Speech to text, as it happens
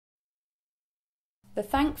The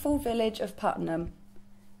Thankful Village of Puttenham.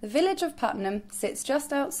 The village of Puttenham sits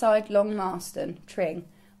just outside Long Marston, Tring,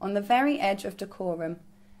 on the very edge of Dacorum.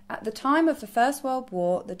 At the time of the First World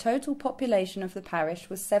War, the total population of the parish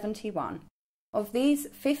was 71. Of these,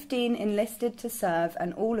 15 enlisted to serve,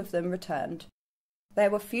 and all of them returned. There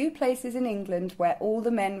were few places in England where all the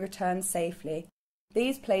men returned safely.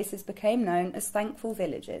 These places became known as Thankful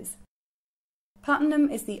Villages. Puttenham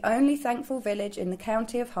is the only thankful village in the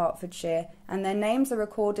county of Hertfordshire, and their names are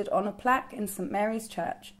recorded on a plaque in St Mary's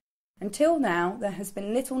Church. Until now, there has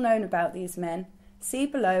been little known about these men. See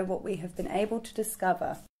below what we have been able to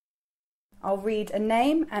discover. I'll read a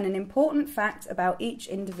name and an important fact about each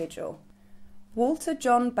individual. Walter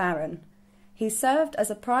John Barron. He served as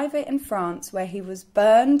a private in France, where he was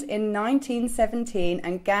burned in 1917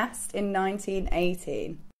 and gassed in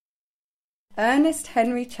 1918. Ernest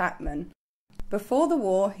Henry Chapman. Before the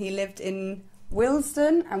war, he lived in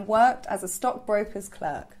Willesden and worked as a stockbroker's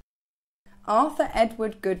clerk. Arthur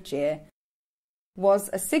Edward Goodyear was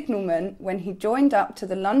a signalman when he joined up to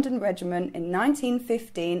the London Regiment in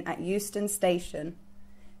 1915 at Euston Station.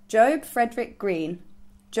 Job Frederick Green.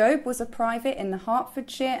 Job was a private in the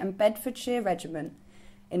Hertfordshire and Bedfordshire Regiment.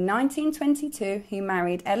 In 1922, he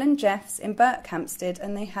married Ellen Jeffs in Berkhamsted,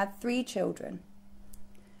 and they had 3 children.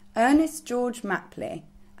 Ernest George Mapley.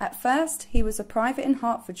 At first, he was a private in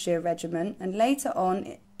Hertfordshire Regiment and later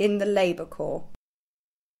on in the Labour Corps.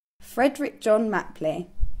 Frederick John Mapley.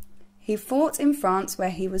 He fought in France, where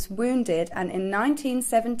he was wounded, and in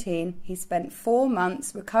 1917 he spent 4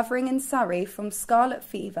 months recovering in Surrey from scarlet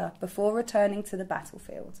fever before returning to the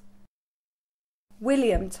battlefield.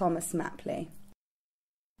 William Thomas Mapley.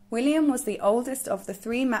 William was the oldest of the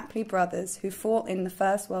 3 Mapley brothers who fought in the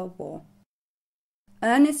First World War.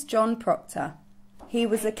 Ernest John Proctor. He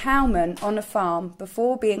was a cowman on a farm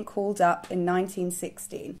before being called up in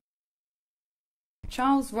 1916.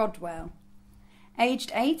 Charles Rodwell.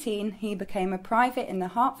 Aged 18, he became a private in the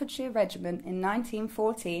Hertfordshire Regiment in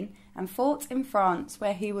 1914 and fought in France,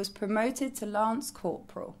 where he was promoted to Lance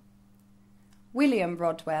Corporal. William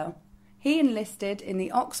Rodwell. He enlisted in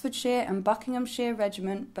the Oxfordshire and Buckinghamshire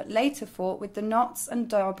Regiment, but later fought with the Notts and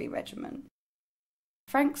Derby Regiment.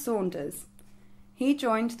 Frank Saunders. He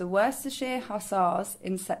joined the Worcestershire Hussars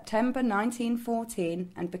in September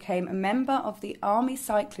 1914 and became a member of the Army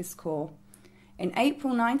Cyclist Corps. In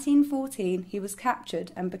April 1914, he was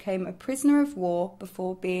captured and became a prisoner of war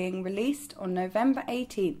before being released on November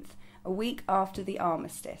 18th, a week after the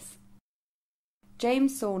armistice.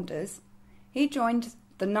 James Saunders. He joined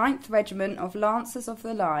the 9th Regiment of Lancers of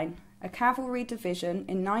the Line, a cavalry division,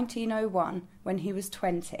 in 1901 when he was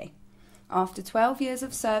 20. After 12 years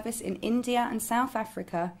of service in India and South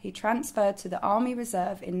Africa, he transferred to the Army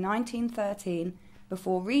Reserve in 1913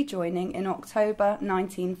 before rejoining in October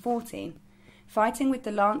 1914, fighting with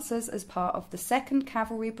the Lancers as part of the 2nd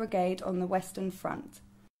Cavalry Brigade on the Western Front.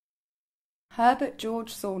 Herbert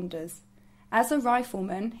George Saunders. As a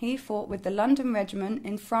rifleman, he fought with the London Regiment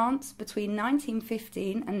in France between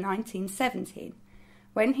 1915 and 1917,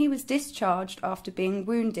 when he was discharged after being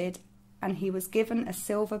wounded, and he was given a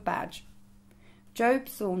silver badge. Job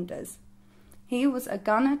Saunders. He was a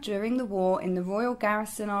gunner during the war in the Royal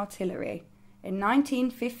Garrison Artillery. In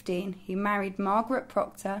 1915, he married Margaret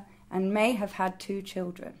Proctor and may have had 2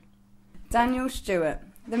 children. Daniel Stewart,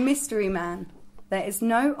 the mystery man. There is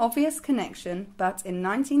no obvious connection, but in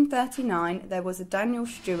 1939 there was a Daniel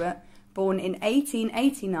Stewart, born in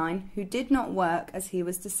 1889, who did not work as he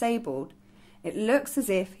was disabled. It looks as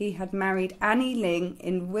if he had married Annie Ling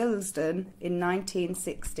in Willesden in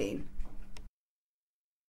 1916.